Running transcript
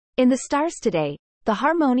In the stars today, the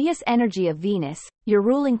harmonious energy of Venus, your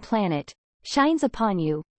ruling planet, shines upon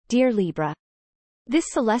you, dear Libra. This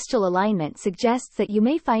celestial alignment suggests that you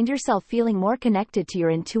may find yourself feeling more connected to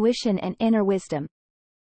your intuition and inner wisdom.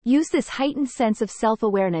 Use this heightened sense of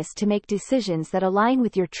self-awareness to make decisions that align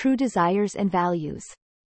with your true desires and values.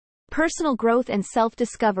 Personal growth and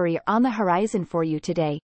self-discovery are on the horizon for you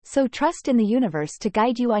today, so trust in the universe to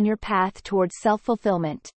guide you on your path towards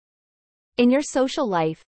self-fulfillment. In your social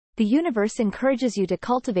life, the universe encourages you to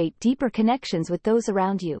cultivate deeper connections with those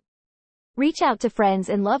around you. Reach out to friends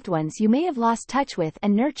and loved ones you may have lost touch with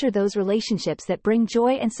and nurture those relationships that bring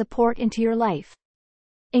joy and support into your life.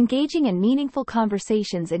 Engaging in meaningful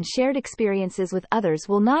conversations and shared experiences with others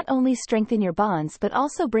will not only strengthen your bonds but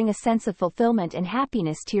also bring a sense of fulfillment and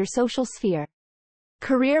happiness to your social sphere.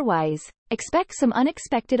 Career-wise, expect some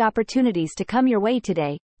unexpected opportunities to come your way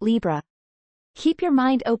today, Libra. Keep your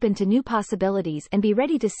mind open to new possibilities and be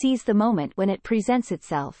ready to seize the moment when it presents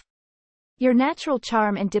itself. Your natural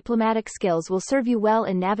charm and diplomatic skills will serve you well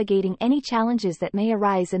in navigating any challenges that may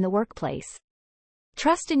arise in the workplace.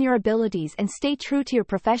 Trust in your abilities and stay true to your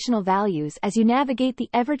professional values as you navigate the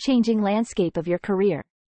ever-changing landscape of your career.